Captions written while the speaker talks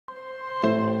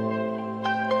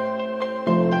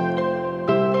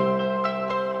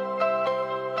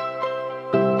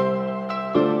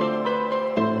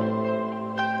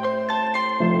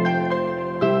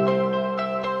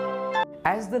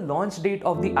launch date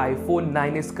of the iPhone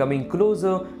 9 is coming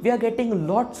closer, we are getting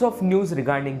lots of news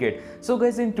regarding it. So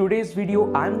guys, in today's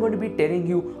video, I'm going to be telling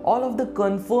you all of the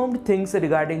confirmed things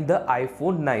regarding the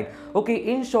iPhone 9. Okay,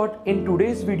 in short, in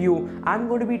today's video, I'm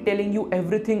going to be telling you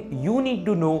everything you need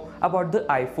to know about the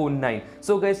iPhone 9.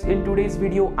 So guys, in today's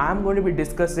video, I'm going to be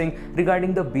discussing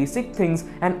regarding the basic things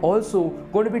and also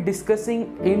going to be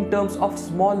discussing in terms of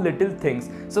small little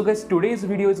things. So guys, today's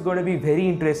video is going to be very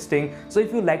interesting. So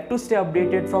if you like to stay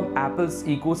updated from Apple's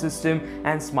ecosystem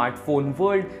and smartphone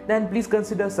world, then please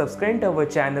consider subscribing to our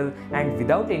channel, and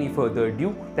without any further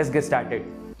ado, let's get started.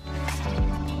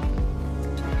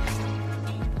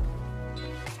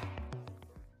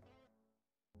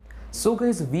 So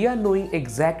guys, we are knowing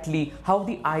exactly how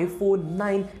the iPhone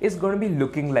 9 is going to be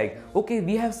looking like. Okay,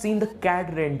 we have seen the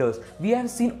CAD renders, we have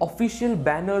seen official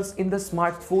banners in the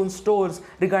smartphone stores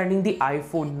regarding the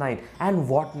iPhone 9 and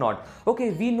whatnot. Okay,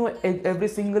 we know every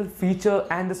single feature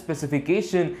and the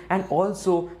specification and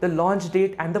also the launch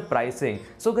date and the pricing.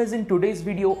 So guys, in today's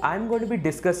video, I'm going to be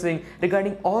discussing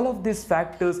regarding all of these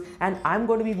factors, and I'm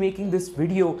going to be making this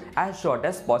video as short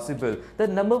as possible. The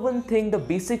number one thing, the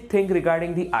basic thing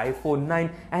regarding the iPhone 9,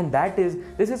 and that is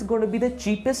this is going to be the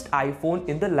cheapest iPhone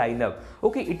in the lineup.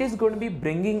 Okay, it is going to be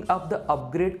bringing up the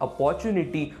upgrade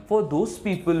opportunity for those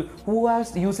people who are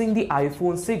using the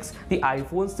iPhone 6, the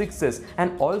iPhone 6s,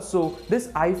 and also this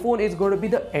iPhone is going to be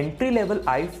the entry level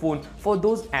iPhone for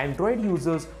those Android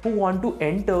users who want to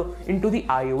enter into the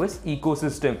iOS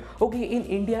ecosystem. Okay, in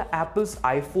India, Apple's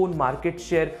iPhone market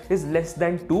share is less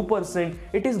than 2%.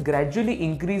 It is gradually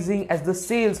increasing as the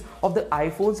sales of the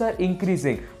iPhones are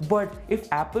increasing. But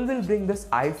if Apple will bring this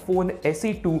iPhone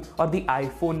SE2 or the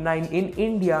iPhone 9 in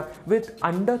India with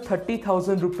under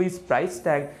 30,000 rupees price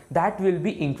tag, that will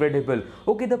be incredible.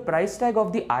 Okay, the price tag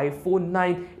of the iPhone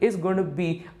 9 is going to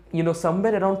be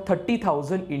somewhere around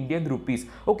 30,000 Indian rupees.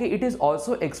 Okay, it is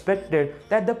also expected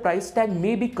that the price tag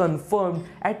may be confirmed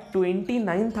at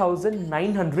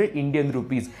 29,900 Indian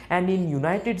rupees, and in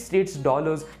United States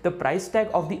dollars, the price tag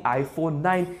of the iPhone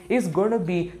 9 is going to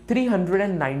be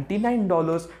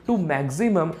 $399 to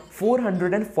maximum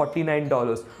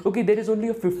 $449. Okay, there is only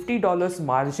a $50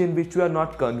 margin which we are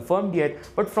not confirmed yet,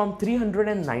 but from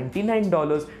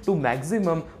 $399 to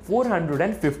maximum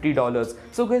 $450.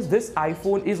 So guys, this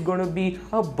iPhone is going to be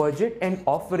a budget and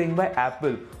offering by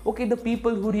Apple. Okay, the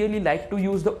people who really like to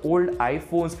use the old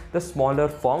iPhones, the smaller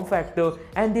form factor,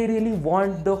 and they really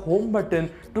want the home button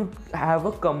to have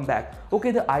a comeback. Okay,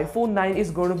 the iPhone 9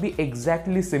 is going to be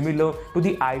exactly similar to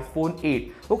the iPhone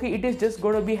 8. Okay, it is just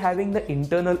going to be having the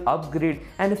internal upgrade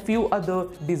and a few other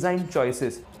design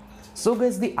choices. So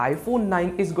guys, the iPhone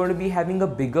 9 is going to be having a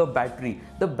bigger battery.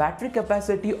 The battery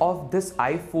capacity of this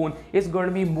iPhone is going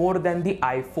to be more than the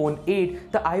iPhone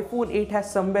 8. The iPhone 8 has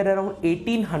somewhere around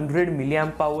 1800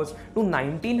 milliamp hours to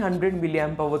 1900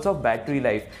 milliamp hours of battery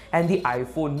life, and the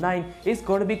iPhone 9 is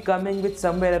going to be coming with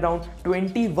somewhere around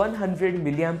 2100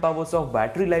 milliamp hours of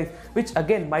battery life, which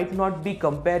again might not be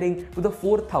comparing to the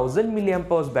 4000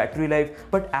 milliamp hours battery life,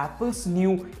 but Apple's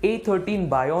new A13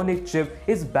 Bionic chip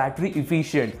is battery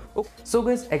efficient. So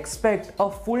guys, expect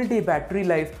a full day battery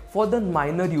life for the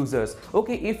minor users.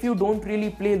 Okay, if you don't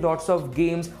really play lots of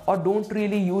games or don't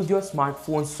really use your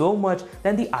smartphone so much,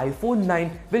 then the iPhone 9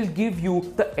 will give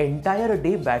you the entire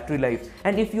day battery life.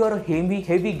 And if you are a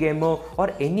heavy gamer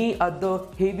or any other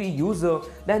heavy user,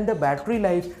 then the battery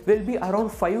life will be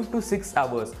around 5 to 6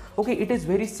 hours. Okay, it is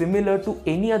very similar to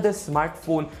any other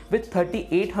smartphone with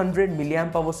 3800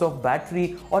 milliamp hours of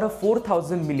battery or a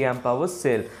 4000 milliamp hours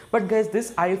cell. But guys,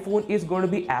 this iPhone is going to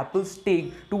be Apple's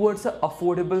take towards the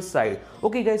affordable side.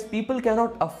 Okay guys, people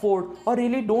cannot afford or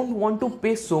really don't want to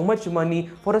pay so much money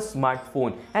for a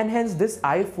smartphone, and hence this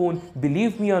iPhone,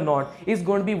 believe me or not, is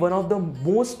going to be one of the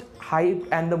most hyped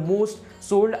and the most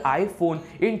sold iPhone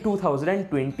in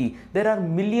 2020. There are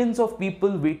millions of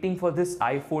people waiting for this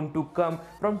iPhone to come.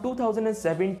 From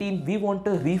 2017, we want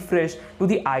a refresh to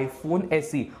the iPhone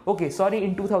SE. Okay, sorry,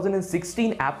 in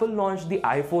 2016, Apple launched the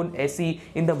iPhone SE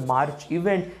in the March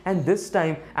event, and this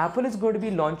time Apple is going to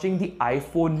be launching the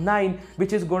iPhone 9,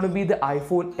 which is going to be the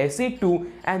iPhone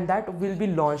SE2, and that will be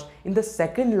launched in the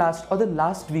second last or the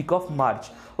last week of March.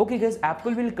 Okay guys,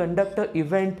 Apple will conduct an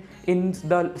event in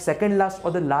the second last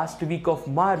or the last week of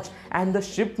March, and the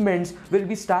shipments will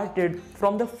be started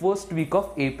from the first week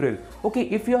of April. Okay,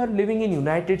 if you are living in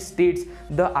United United States,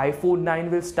 the iPhone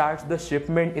 9 will start the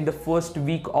shipment in the first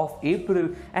week of April,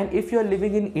 and if you are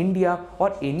living in India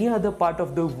or any other part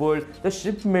of the world, the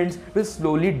shipments will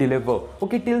slowly deliver.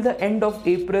 Okay, till the end of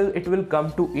April it will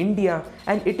come to India,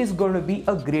 and it is going to be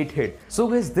a great hit. So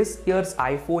guys, this year's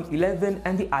iPhone 11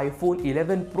 and the iPhone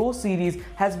 11 Pro series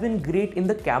has been great in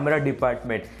the camera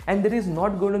department, and there is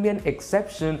not going to be an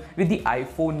exception with the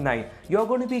iPhone 9. You're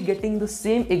going to be getting the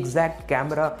same exact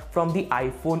camera from the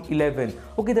iPhone 11.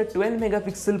 Okay, the 12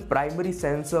 megapixel primary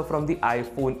sensor from the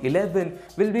iPhone 11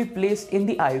 will be placed in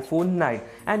the iPhone 9,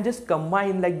 and just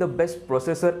combine like the best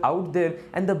processor out there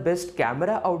and the best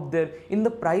camera out there in the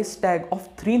price tag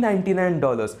of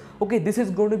 $399. Okay, this is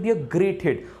going to be a great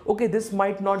hit. Okay, this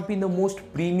might not be the most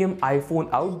premium iPhone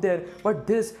out there, but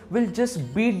this will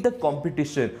just beat the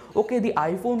competition. Okay, the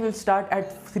iPhone will start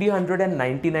at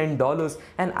 $399,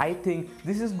 and I think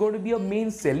this is going to be a main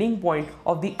selling point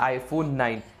of the iPhone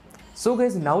 9. So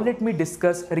guys, now let me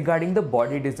discuss regarding the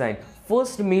body design.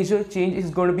 First major change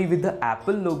is going to be with the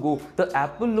Apple logo. The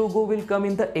Apple logo will come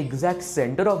in the exact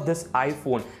center of this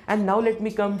iPhone. And now let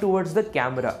me come towards the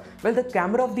camera. Well, the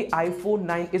camera of the iPhone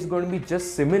 9 is going to be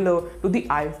just similar to the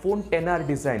iPhone XR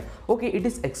design. Okay, it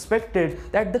is expected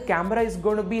that the camera is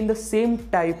going to be in the same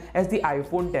type as the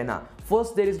iPhone XR.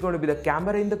 First, there is going to be the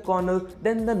camera in the corner,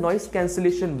 then the noise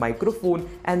cancellation microphone,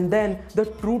 and then the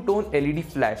true tone LED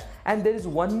flash. And there is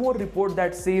one more report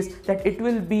that says that it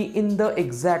will be in the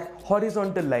exact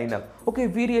horizontal lineup. Okay,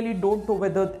 we really don't know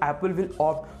whether Apple will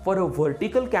opt for a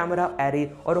vertical camera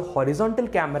array or a horizontal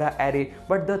camera array,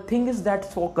 but the thing is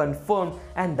that's for confirmed,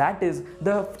 and that is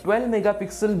the 12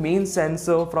 megapixel main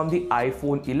sensor from the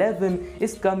iPhone 11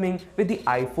 is coming with the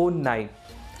iPhone 9.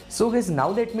 So guys, now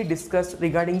let me discuss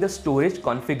regarding the storage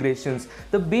configurations.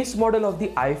 The base model of the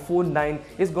iPhone 9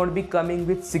 is going to be coming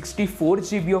with 64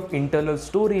 GB of internal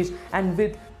storage and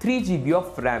with 3 GB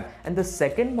of RAM, and the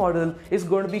second model is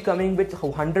going to be coming with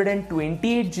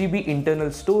 128 GB internal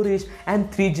storage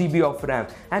and 3 GB of RAM,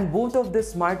 and both of the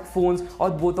smartphones or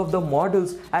both of the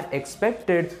models are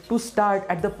expected to start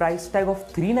at the price tag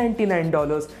of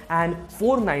 $399 and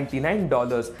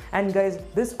 $499. And guys,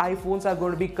 these iPhones are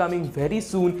going to be coming very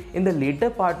soon in the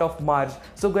later part of March.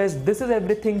 So guys, this is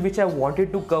everything which I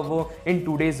wanted to cover in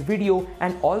today's video,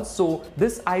 and also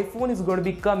this iPhone is going to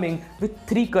be coming with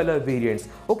 3 color variants.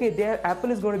 Okay, there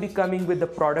Apple is going to be coming with the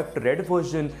product red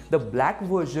version, the black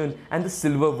version, and the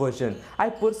silver version. I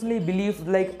personally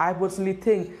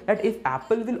think that if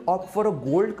Apple will opt for a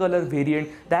gold color variant,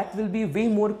 that will be way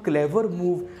more clever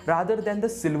move rather than the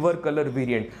silver color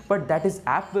variant. But that is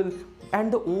Apple, and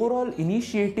the overall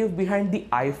initiative behind the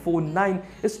iPhone 9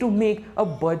 is to make a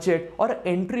budget or an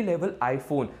entry-level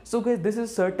iPhone. So guys, this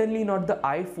is certainly not the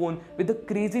iPhone with the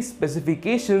crazy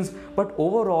specifications, but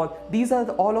overall these are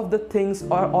all of the things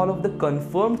or all of the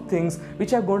confirmed things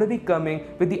which are going to be coming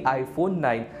with the iPhone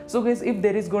 9. So guys, if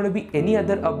there is going to be any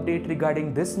other update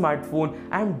regarding this smartphone,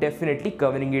 I am definitely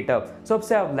covering it up. So hope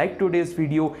you have liked today's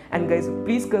video, and guys,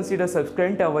 please consider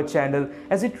subscribing to our channel,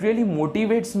 as it really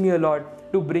motivates me a lot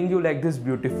to bring you like this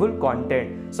beautiful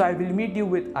content. So I will meet you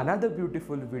with another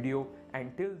beautiful video.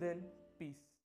 Until then, peace.